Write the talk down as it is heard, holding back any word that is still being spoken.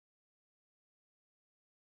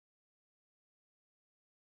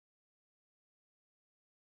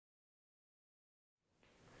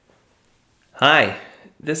Hi,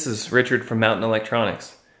 this is Richard from MTN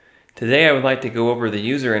Electronics. Today I would like to go over the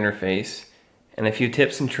user interface and a few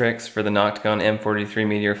tips and tricks for the Noctigon M43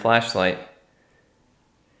 Meteor flashlight.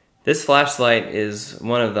 This flashlight is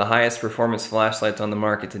one of the highest performance flashlights on the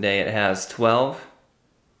market today. It has 12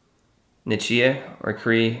 Nichia or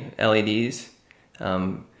Cree LEDs.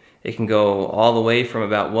 It can go all the way from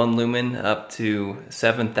about 1 lumen up to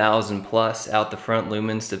 7,000 plus out the front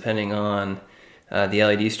lumens depending on the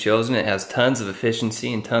LEDs chosen. It has tons of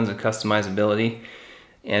efficiency and tons of customizability,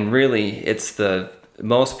 and really it's the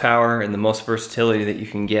most power and the most versatility that you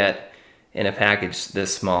can get in a package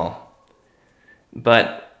this small.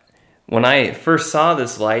 But when I first saw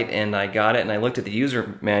this light and I got it and I looked at the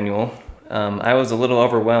user manual, I was a little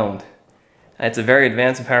overwhelmed. It's a very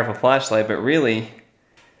advanced and powerful flashlight, but really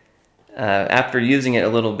after using it a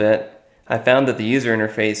little bit, I found that the user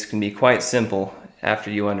interface can be quite simple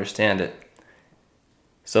after you understand it.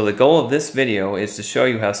 So the goal of this video is to show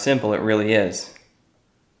you how simple it really is.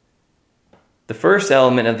 The first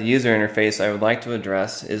element of the user interface I would like to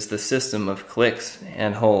address is the system of clicks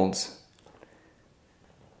and holds.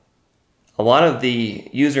 A lot of the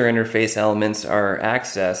user interface elements are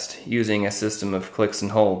accessed using a system of clicks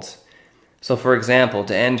and holds. So for example,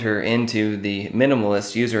 to enter into the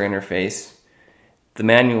Minimalist user interface, the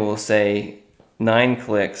manual will say 9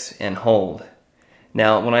 clicks and hold.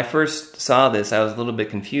 Now, when I first saw this, I was a little bit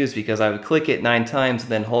confused because I would click it 9 times and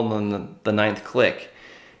then hold on the 9th click.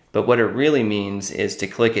 But what it really means is to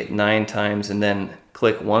click it 9 times and then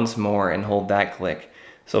click once more and hold that click.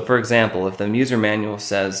 So for example, if the user manual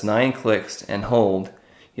says 9 clicks and hold,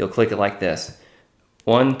 you'll click it like this.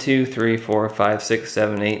 1, 2, 3, 4, 5, 6,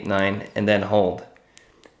 7, 8, 9, and then hold.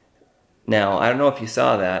 Now, I don't know if you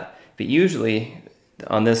saw that, but usually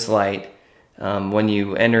on this light, when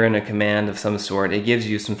you enter in a command of some sort, it gives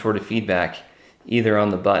you some sort of feedback, either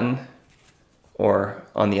on the button or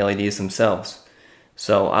on the LEDs themselves.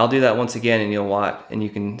 So I'll do that once again, and you'll watch, and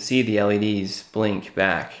you can see the LEDs blink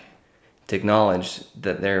back to acknowledge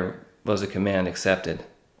that there was a command accepted.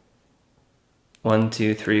 1,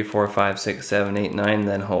 2, 3, 4, 5, 6, 7, 8, 9,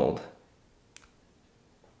 then hold.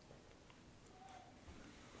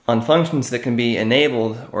 On functions that can be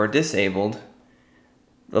enabled or disabled,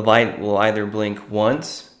 the light will either blink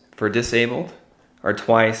once for disabled or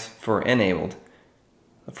twice for enabled.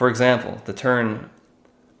 For example, to turn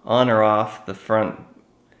on or off the front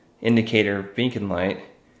indicator beacon light,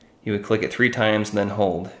 you would click it 3 times and then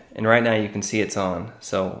hold. And right now you can see it's on.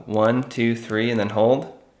 So 1, 2, 3, and then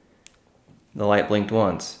hold. The light blinked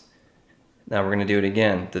once. Now we're going to do it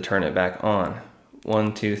again to turn it back on.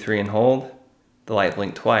 1, 2, 3, and hold. The light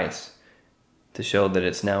blinked twice to show that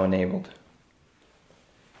it's now enabled.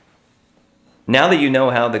 Now that you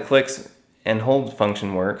know how the clicks and hold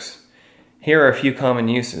function works, here are a few common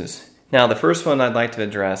uses. Now the first one I'd like to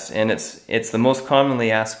address, and it's the most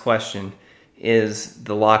commonly asked question, is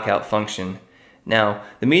the lockout function. Now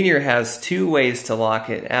the Meteor has 2 ways to lock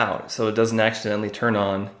it out so it doesn't accidentally turn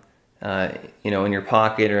on in your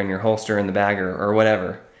pocket or in your holster in the bag or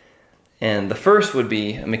whatever. And the first would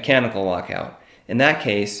be a mechanical lockout. In that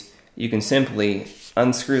case, you can simply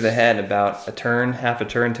unscrew the head about a turn, half a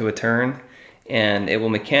turn to a turn, and it will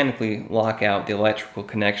mechanically lock out the electrical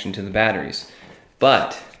connection to the batteries.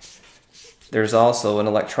 But there's also an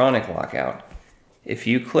electronic lockout. If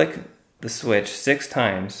you click the switch 6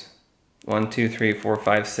 times, 1, 2, 3, 4,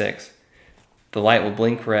 5, 6, the light will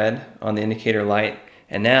blink red on the indicator light,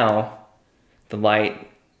 and now the light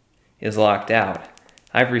is locked out.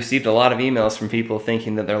 I've received a lot of emails from people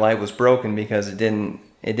thinking that their light was broken because it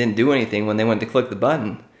didn't do anything when they went to click the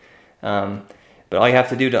button. But all you have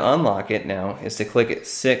to do to unlock it now is to click it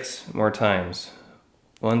 6 more times.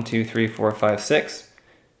 1, 2, 3, 4, 5, 6.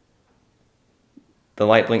 The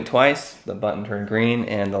light blinked twice, the button turned green,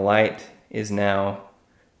 and the light is now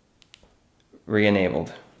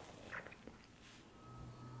re-enabled.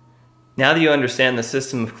 Now that you understand the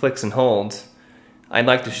system of clicks and holds, I'd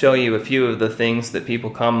like to show you a few of the things that people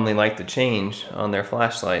commonly like to change on their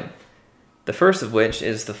flashlight. The first of which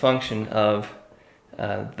is the function of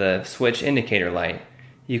the switch indicator light.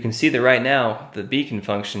 You can see that right now the beacon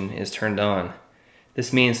function is turned on.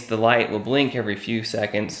 This means the light will blink every few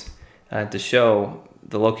seconds to show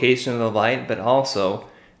the location of the light, but also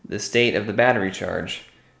the state of the battery charge.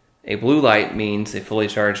 A blue light means a fully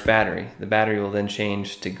charged battery. The battery will then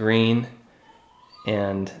change to green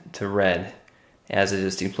and to red as it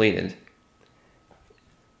is depleted.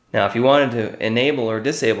 Now if you wanted to enable or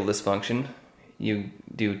disable this function, you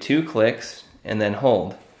do 2 clicks and then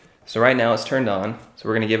hold. So right now it's turned on, so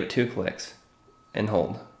we're going to give it 2 clicks and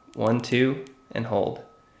hold. 1, 2, and hold.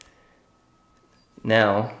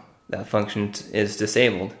 Now that function is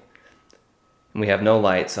disabled. And we have no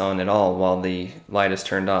lights on at all while the light is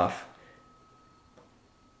turned off.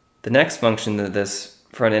 The next function that this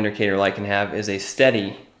front indicator light can have is a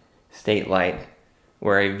steady state light,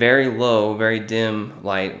 where a very low, very dim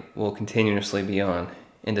light will continuously be on.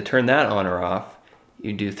 And to turn that on or off,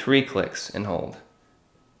 you do 3 clicks and hold.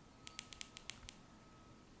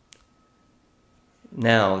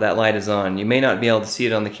 Now that light is on. You may not be able to see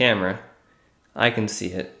it on the camera. I can see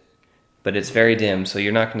it, but it's very dim, so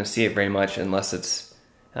you're not going to see it very much unless it's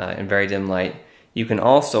in very dim light. You can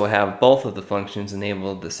also have both of the functions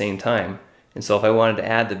enabled at the same time. And so if I wanted to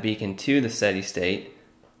add the beacon to the steady state,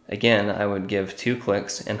 again, I would give 2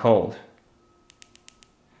 clicks and hold.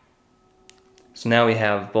 So now we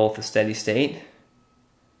have both the steady state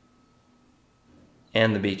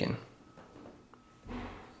and the beacon.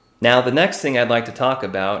 Now the next thing I'd like to talk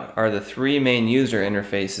about are the 3 main user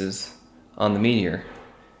interfaces on the Meteor.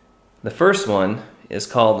 The first one is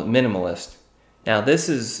called Minimalist. Now this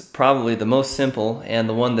is probably the most simple and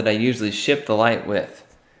the one that I usually ship the light with.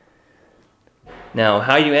 Now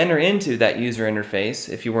how you enter into that user interface,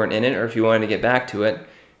 if you weren't in it or if you wanted to get back to it,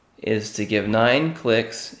 is to give 9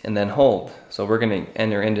 clicks and then hold. So we're going to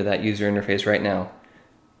enter into that user interface right now.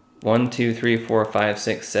 1, 2, 3, 4, 5,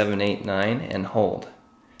 6, 7, 8, 9 and hold.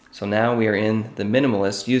 So now we are in the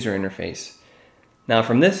Minimalist user interface. Now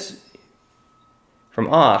from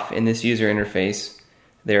off in this user interface,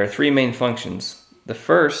 there are 3 main functions. The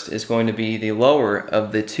first is going to be the lower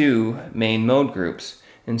of the 2 main mode groups.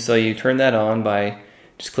 And so you turn that on by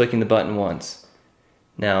just clicking the button once.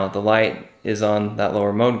 Now the light is on that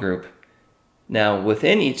lower mode group. Now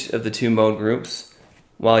within each of the 2 mode groups,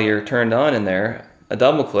 while you're turned on in there, a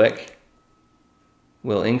double click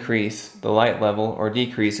will increase the light level or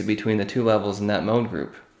decrease it between the 2 levels in that mode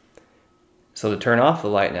group. So to turn off the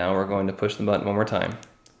light now, we're going to push the button one more time.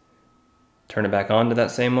 Turn it back on to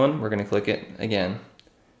that same one, we're going to click it again.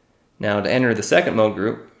 Now to enter the second mode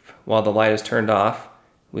group, while the light is turned off,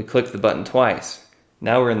 we click the button twice.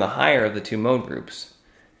 Now we're in the higher of the 2 mode groups.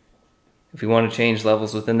 If we want to change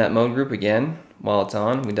levels within that mode group again, while it's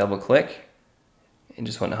on, we double click. It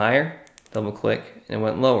just went higher, double click, and it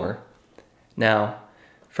went lower. Now,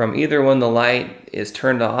 from either when the light is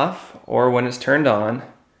turned off or when it's turned on,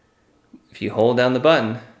 if you hold down the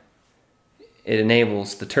button, it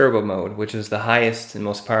enables the turbo mode, which is the highest and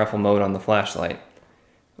most powerful mode on the flashlight.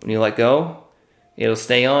 When you let go, it'll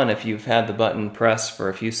stay on if you've had the button pressed for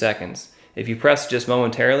a few seconds. If you press just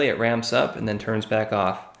momentarily, it ramps up and then turns back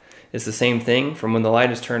off. It's the same thing from when the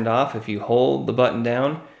light is turned off. If you hold the button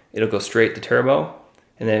down, it'll go straight to turbo.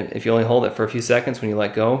 And then if you only hold it for a few seconds, when you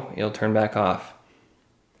let go, it'll turn back off.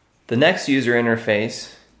 The next user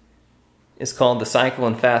interface is called the Cycle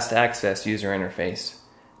and Fast Access user interface.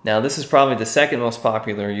 Now this is probably the second most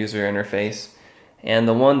popular user interface and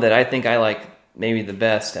the one that I think I like maybe the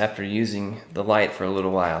best after using the light for a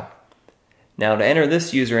little while. Now to enter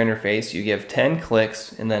this user interface, you give 10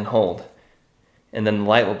 clicks and then hold. And then the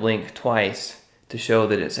light will blink twice to show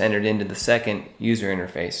that it's entered into the second user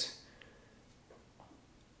interface.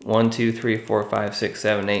 1, 2, 3, 4, 5, 6,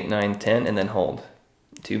 7, 8, 9, 10, and then hold.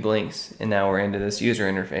 2 blinks, and now we're into this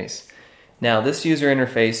user interface. Now this user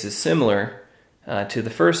interface is similar to the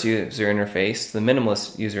first user interface, the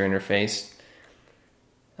Minimalist user interface,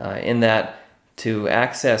 in that to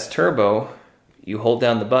access turbo, you hold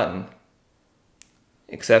down the button.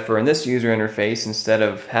 Except for in this user interface, instead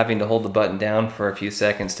of having to hold the button down for a few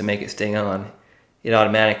seconds to make it stay on, it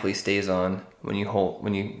automatically stays on when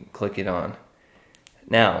you click it on.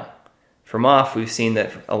 Now, from off, we've seen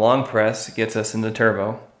that a long press gets us into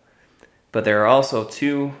turbo, but there are also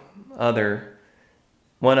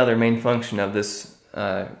one other main function of this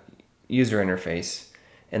user interface,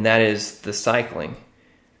 and that is the cycling.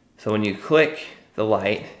 So when you click the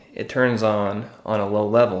light, it turns on a low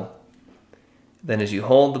level. Then as you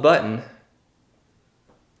hold the button,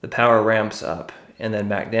 the power ramps up and then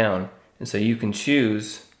back down. And so you can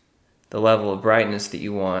choose the level of brightness that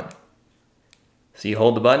you want. So you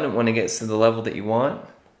hold the button, when it gets to the level that you want,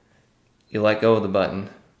 you let go of the button.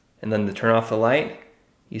 And then to turn off the light,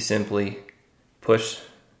 you simply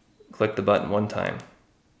click the button one time.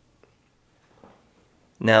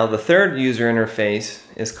 Now the third user interface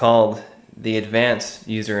is called the Advanced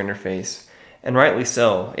User Interface. And rightly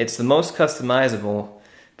so. It's the most customizable,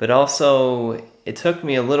 but also it took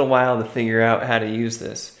me a little while to figure out how to use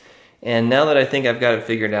this. And now that I think I've got it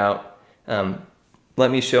figured out,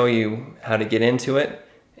 let me show you how to get into it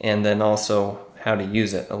and then also how to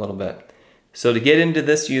use it a little bit. So to get into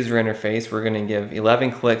this user interface, we're going to give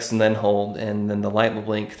 11 clicks and then hold, and then the light will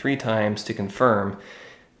blink 3 times to confirm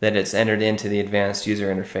that it's entered into the advanced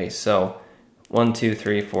user interface. So 1, 2,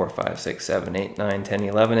 3, 4, 5, 6, 7, 8, 9, 10,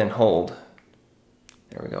 11, and hold.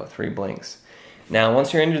 There we go, 3 blinks. Now,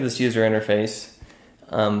 once you're into this user interface,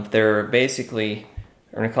 there are basically,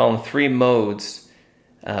 we're going to call them 3 modes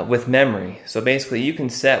with memory. So basically, you can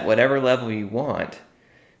set whatever level you want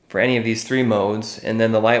for any of these 3 modes, and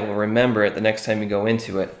then the light will remember it the next time you go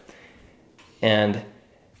into it. And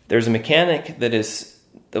there's a mechanic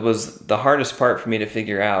that was the hardest part for me to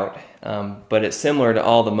figure out, but it's similar to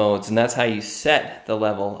all the modes, and that's how you set the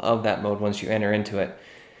level of that mode once you enter into it.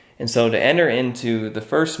 And so to enter into the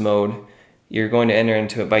first mode, you're going to enter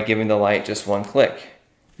into it by giving the light just 1 click.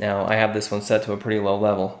 Now, I have this one set to a pretty low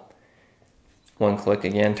level. 1 click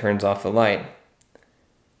again turns off the light.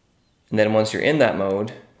 And then once you're in that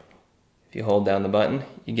mode, if you hold down the button,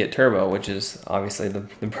 you get turbo, which is obviously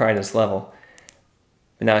the brightest level.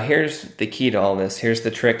 But now here's the key to all this. Here's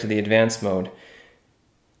the trick to the advanced mode.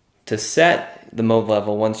 To set the mode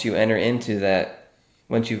level once you enter into that,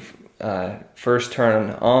 once you first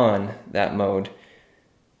turn on that mode,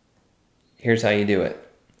 here's how you do it.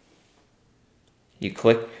 You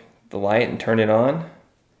click the light and turn it on,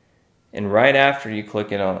 and right after you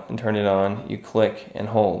click it on and turn it on, you click and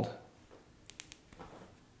hold.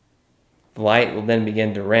 The light will then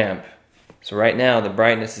begin to ramp. So right now the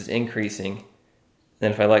brightness is increasing.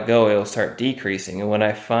 Then if I let go, it'll start decreasing. And when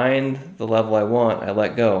I find the level I want, I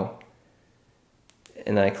let go.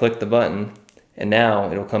 And then I click the button, and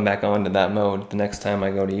now it'll come back on to that mode the next time I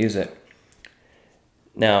go to use it.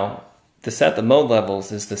 Now, to set the mode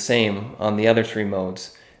levels is the same on the other 3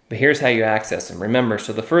 modes, but here's how you access them. Remember,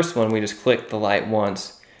 so the first one, we just click the light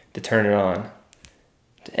once to turn it on.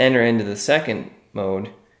 To enter into the second mode,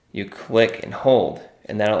 you click and hold,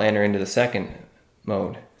 and that'll enter into the second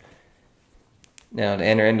mode. Now, to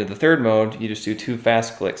enter into the third mode, you just do 2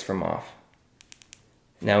 fast clicks from off.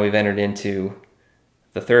 Now we've entered into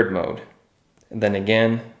the third mode. And then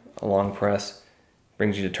again, a long press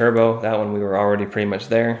brings you to turbo. That one we were already pretty much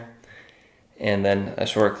there. And then a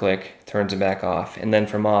short click turns it back off. And then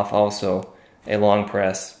from off also, a long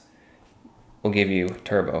press will give you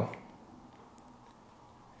turbo.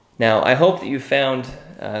 Now, I hope that you found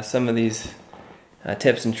some of these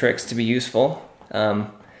tips and tricks to be useful.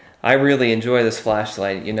 I really enjoy this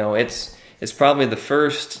flashlight. You know, it's probably the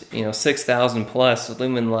first 6,000 plus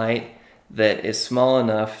lumen light that is small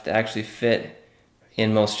enough to actually fit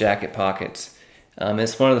in most jacket pockets.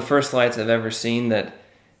 It's one of the first lights I've ever seen that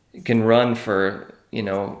can run for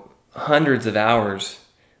hundreds of hours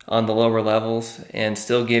on the lower levels and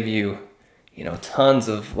still give you tons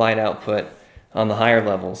of light output on the higher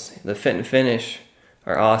levels. The fit and finish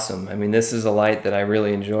are awesome. I mean, this is a light that I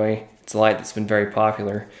really enjoy. It's a light that's been very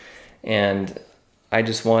popular, and I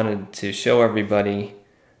just wanted to show everybody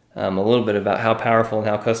a little bit about how powerful and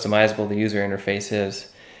how customizable the user interface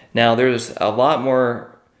is. Now, there's a lot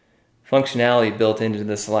more functionality built into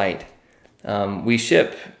this light. We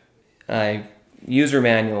ship a user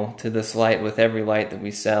manual to this light with every light that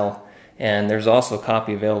we sell, and there's also a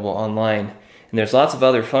copy available online. And there's lots of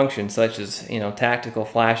other functions such as tactical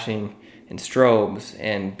flashing and strobes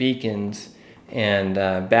and beacons and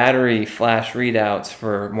battery flash readouts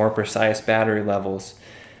for more precise battery levels,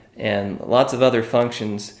 and lots of other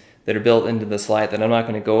functions that are built into this light that I'm not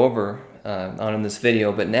going to go over on in this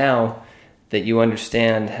video. But now that you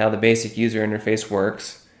understand how the basic user interface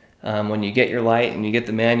works, when you get your light and you get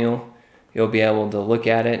the manual, you'll be able to look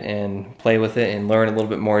at it and play with it and learn a little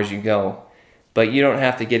bit more as you go. But you don't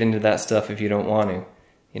have to get into that stuff if you don't want to.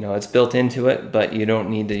 It's built into it, but you don't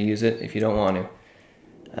need to use it if you don't want to.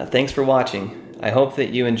 Thanks for watching. I hope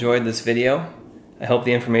that you enjoyed this video. I hope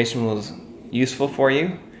the information was useful for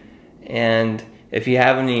you. And if you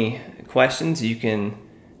have any questions, you can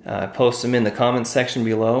post them in the comments section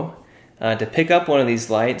below. To pick up one of these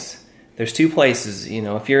lights, there's 2 places.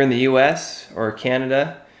 If you're in the US or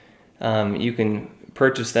Canada, you can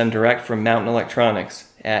purchase them direct from MTN Electronics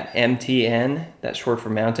at MTN, that's short for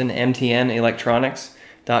mountain, MTN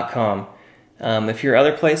Electronics.com. If you're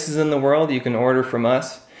other places in the world, you can order from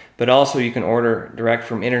us, but also you can order direct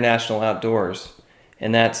from International Outdoors,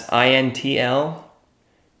 and that's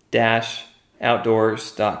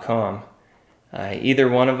INTL-outdoors.com. Either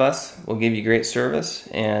one of us will give you great service,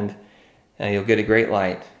 and you'll get a great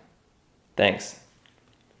light. Thanks.